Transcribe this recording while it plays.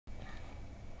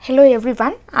Hello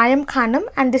everyone, I am Khanam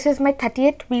and this is my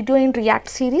 38th video in React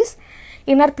series.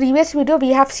 In our previous video,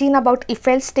 we have seen about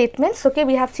if-else statements. Okay,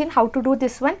 we have seen how to do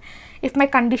this one. If my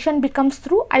condition becomes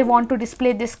true, I want to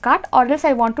display this card, or else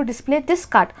I want to display this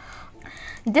card.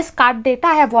 This card data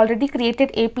I have already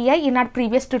created API in our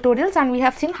previous tutorials, and we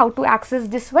have seen how to access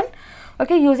this one.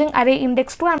 Okay, using array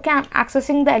index 2, I'm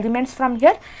accessing the elements from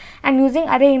here, and using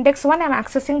array index 1, I'm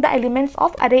accessing the elements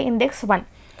of array index 1.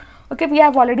 Okay, we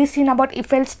have already seen about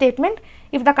if-else statement.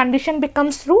 If the condition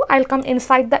becomes true, I'll come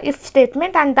inside the if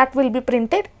statement and that will be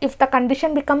printed. If the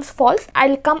condition becomes false,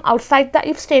 I'll come outside the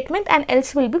if statement and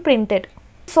else will be printed.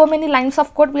 So many lines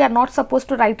of code we are not supposed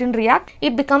to write in React.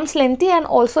 It becomes lengthy and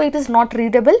also it is not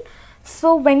readable.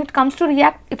 So when it comes to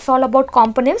React, it's all about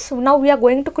components. Now we are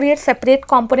going to create separate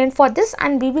component for this,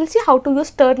 and we will see how to use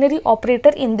ternary operator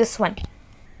in this one.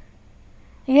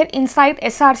 Here inside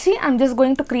src, I'm just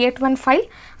going to create one file.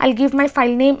 I'll give my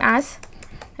file name as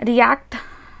React.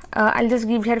 I'll just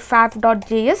give here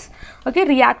fav.js. Okay,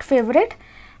 React favorite.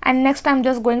 And next I'm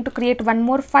just going to create one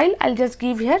more file. I'll just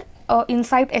give here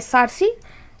inside src.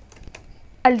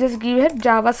 I'll just give here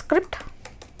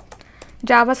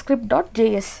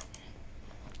javascript.js.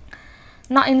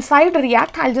 Now inside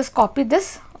React, I'll just copy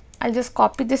this. I'll just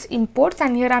copy this imports,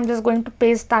 and here I'm just going to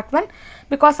paste that one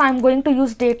because I'm going to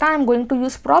use data, I'm going to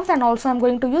use props, and also I'm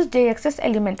going to use JXS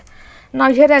element.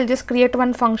 Now here I'll just create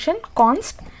one function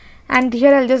const, and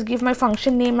here I'll just give my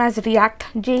function name as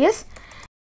React.js.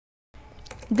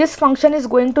 This function is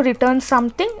going to return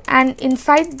something, and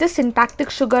inside this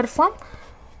syntactic sugar form,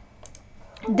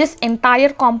 this entire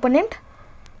component,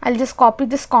 I'll just copy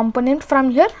this component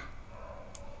from here.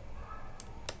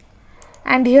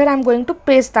 And here I'm going to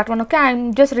paste that one. Okay,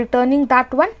 I'm just returning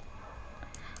that one.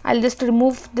 I'll just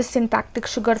remove this syntactic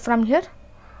sugar from here.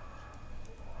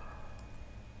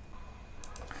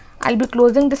 I'll be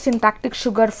closing the syntactic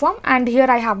sugar form, and here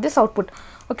I have this output.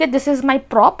 Okay, this is my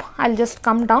prop. I'll just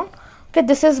come down. Okay,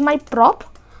 this is my prop.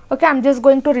 Okay, I'm just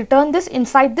going to return this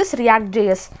inside this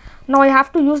React.js. Now I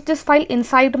have to use this file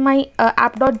inside my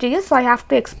app.js, so I have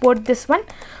to export this one.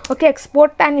 Okay,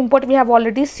 export and import we have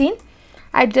already seen.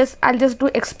 I'll just do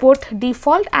export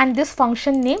default, and this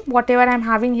function name, whatever I'm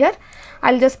having here,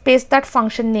 I'll just paste that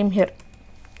function name here.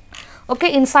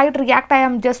 Okay, inside React I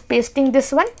am just pasting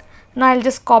this one. Now I'll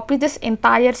just copy this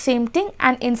entire same thing,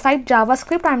 and inside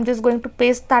JavaScript I'm just going to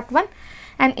paste that one,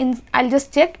 and I'll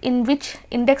just check in which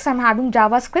index I'm having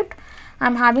JavaScript.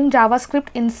 I'm having JavaScript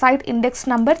inside index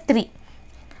number 3.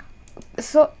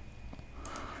 So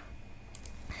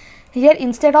here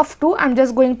instead of 2, I'm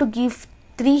just going to give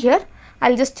 3 here.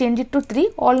 I'll just change it to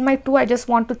 3. All my 2, I just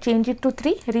want to change it to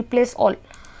 3. Replace all.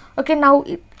 Okay, now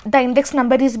the index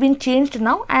number is being changed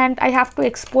now, and I have to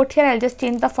export here. I'll just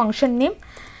change the function name.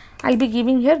 I'll be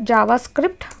giving here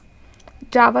JavaScript.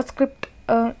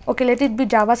 Okay, let it be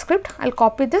JavaScript. I'll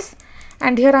copy this,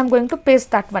 and here I'm going to paste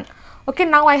that one. Okay,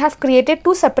 now I have created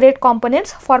 2 separate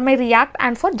components for my React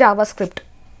and for JavaScript.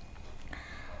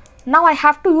 Now I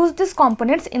have to use these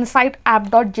components inside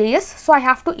app.js, so I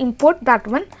have to import that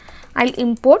one. I'll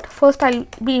import, first I'll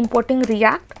be importing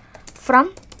React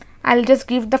from, I'll just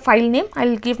give the file name,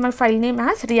 I'll give my file name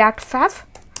as React fav.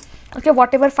 Okay,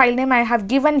 whatever file name I have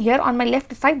given here on my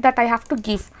left side, that I have to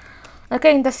give.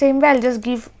 Okay, in the same way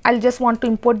I'll just want to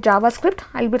import JavaScript.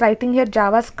 I'll be writing here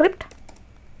JavaScript,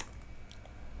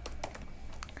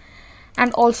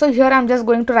 and also here I'm just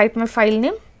going to write my file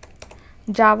name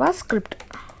JavaScript.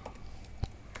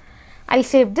 I'll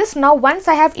save this. Now once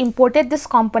I have imported this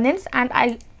components, and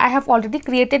I have already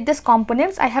created this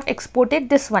components, I have exported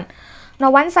this one.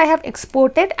 Now once I have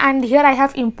exported, and here I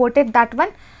have imported that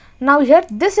one, now here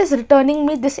this is returning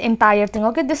me this entire thing.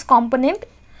 Okay, this component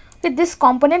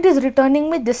is returning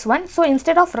me this one. So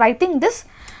instead of writing this,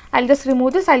 I'll just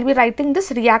remove this. I'll be writing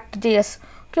this React.js.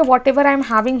 Okay, whatever I'm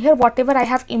having here, whatever I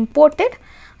have imported,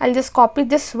 I'll just copy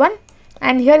this one,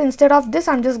 and here instead of this,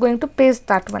 I'm just going to paste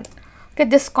that one. Okay,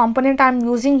 this component I'm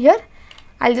using here,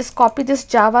 I'll just copy this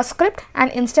JavaScript, and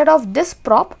instead of this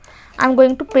prop, I'm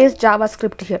going to paste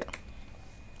JavaScript here.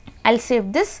 I'll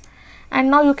save this, and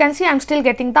now you can see I'm still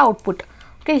getting the output.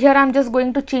 Okay, here I'm just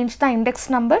going to change the index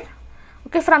number.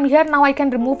 Okay, from here now I can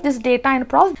remove this data and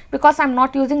props because I'm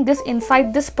not using this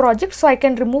inside this project, so I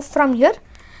can remove from here.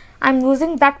 I'm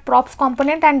using that props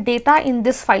component and data in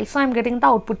this file, so I'm getting the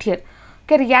output here.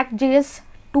 Okay, React.js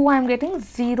 2 I'm getting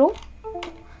 0.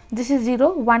 This is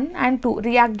 0, 1 and 2.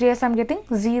 React.js I'm getting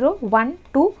 0, 1,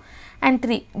 2 and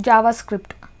 3.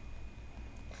 JavaScript.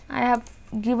 I have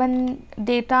given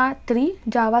data 3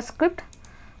 JavaScript.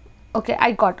 Okay,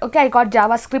 I got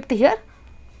JavaScript here.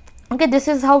 Okay, this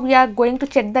is how we are going to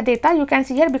check the data. You can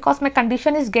see here, because my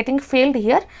condition is getting failed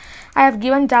here, I have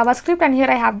given JavaScript and here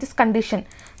I have this condition.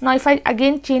 Now if I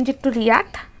again change it to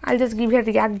React, I'll just give here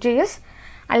React.js.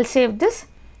 I'll save this.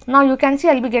 Now you can see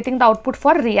I'll be getting the output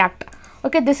for React.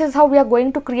 Okay, this is how we are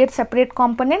going to create separate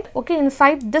component. Okay,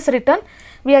 inside this return,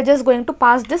 we are just going to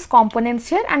pass this components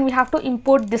here and we have to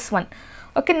import this one.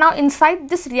 Okay, now inside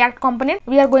this React component,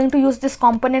 we are going to use this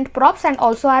component props and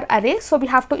also our array. So we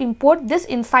have to import this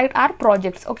inside our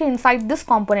projects. Okay, inside this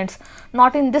components,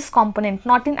 not in this component,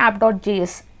 not in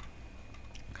app.js.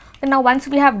 Now once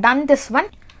we have done this one,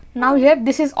 now here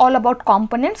this is all about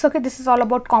components. Okay, this is all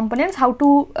about components, how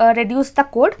to reduce the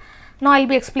code. Now I'll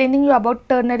be explaining you about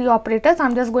ternary operators.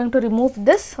 I'm just going to remove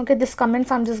this. Okay, this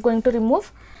comments I'm just going to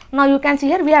remove. Now you can see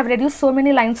here we have reduced so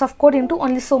many lines of code into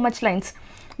only so much lines.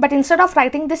 But instead of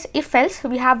writing this if else,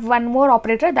 we have one more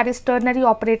operator, that is ternary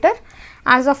operator.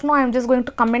 As of now, I am just going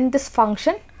to comment this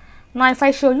function. Now if I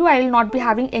show you, I will not be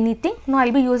having anything. Now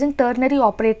I'll be using ternary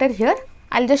operator here.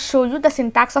 I'll just show you the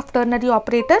syntax of ternary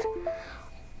operator.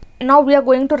 Now we are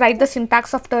going to write the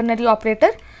syntax of ternary operator.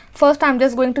 First, I'm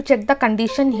just going to check the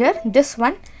condition here. This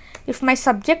one, if my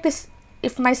subject,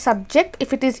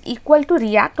 if it is equal to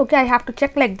React, okay, I have to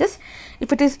check like this.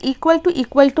 If it is equal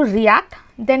to React,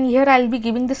 then here I'll be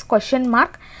giving this question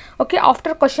mark. Okay,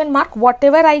 after question mark,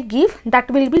 whatever I give,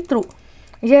 that will be true.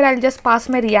 Here I'll just pass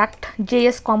my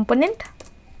React.js component.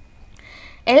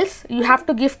 Else you have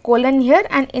to give colon here,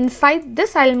 and inside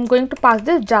this I am going to pass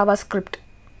this JavaScript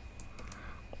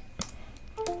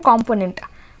component.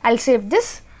 I'll save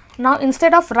this. Now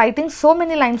instead of writing so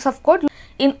many lines of code,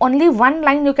 in only one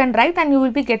line you can write and you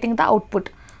will be getting the output.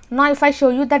 Now if I show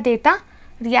you the data,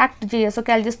 React.js,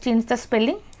 okay, I'll just change the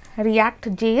spelling,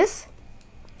 React.js.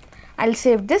 I'll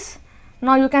save this.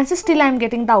 Now you can see still I am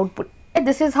getting the output. Okay,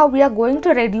 this is how we are going to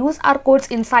reduce our codes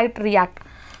inside React.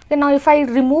 Okay, now if I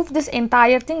remove this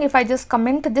entire thing, if I just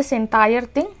comment this entire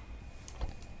thing,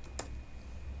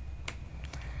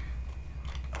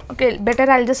 okay, better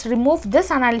I'll just remove this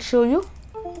and I'll show you.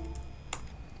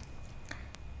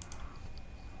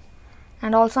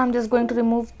 And also I'm just going to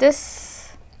remove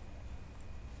this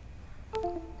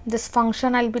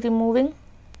function, I'll be removing.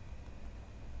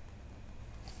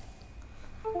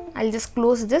 I'll just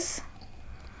close this.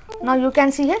 Now you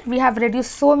can see here we have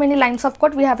reduced so many lines of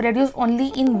code, we have reduced only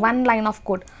in one line of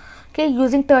code. Okay,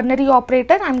 using ternary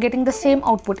operator, I'm getting the same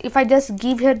output. If I just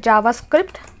give here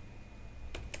JavaScript,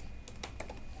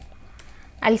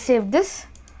 I'll save this.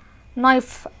 Now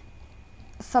if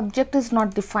subject is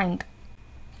not defined,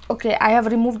 okay, I have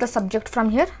removed the subject from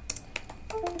here.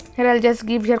 Here I'll just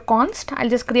give here const. I'll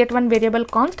just create one variable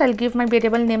const. I'll give my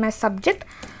variable name as subject.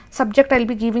 Subject I'll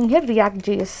be giving here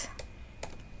React.js.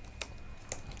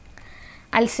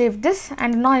 I'll save this,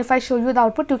 and now if I show you the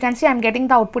output, you can see I'm getting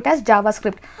the output as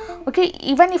JavaScript. Okay,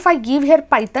 even if I give here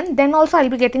Python, then also I'll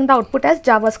be getting the output as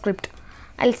JavaScript.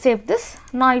 I'll save this.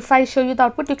 Now if I show you the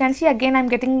output, you can see again I'm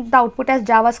getting the output as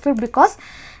JavaScript, because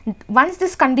once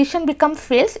this condition becomes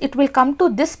false, it will come to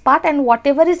this part and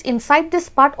whatever is inside this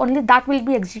part, only that will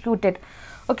be executed.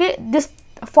 Okay, this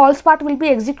false part will be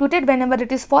executed whenever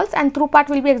it is false and true part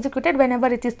will be executed whenever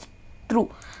it is true.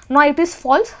 Now it is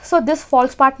false, so this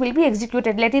false part will be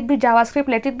executed. Let it be JavaScript,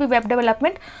 let it be web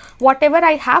development, whatever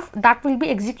I have, that will be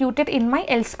executed in my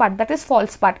else part, that is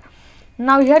false part.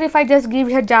 Now here if I just give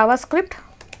here JavaScript,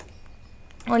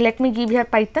 or let me give here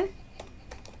Python.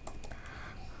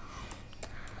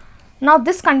 Now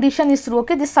this condition is true.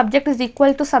 Okay, this subject is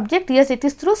equal to subject, yes it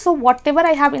is true, so whatever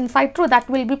I have inside true, that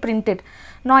will be printed.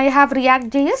 Now I have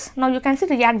React.js, now you can see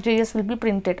React.js will be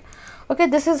printed. Okay,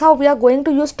 this is how we are going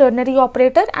to use ternary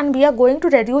operator, and we are going to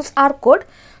reduce our code.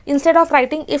 Instead of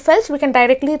writing if else, we can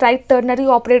directly write ternary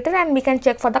operator and we can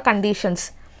check for the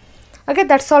conditions. Okay,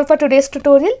 that's all for today's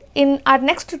tutorial. In our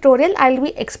next tutorial, I will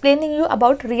be explaining you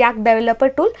about React Developer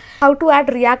Tool, how to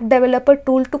add React Developer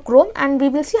Tool to Chrome, and we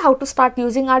will see how to start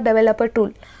using our developer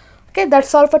tool. Okay,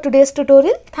 that's all for today's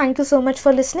tutorial. Thank you so much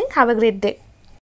for listening. Have a great day.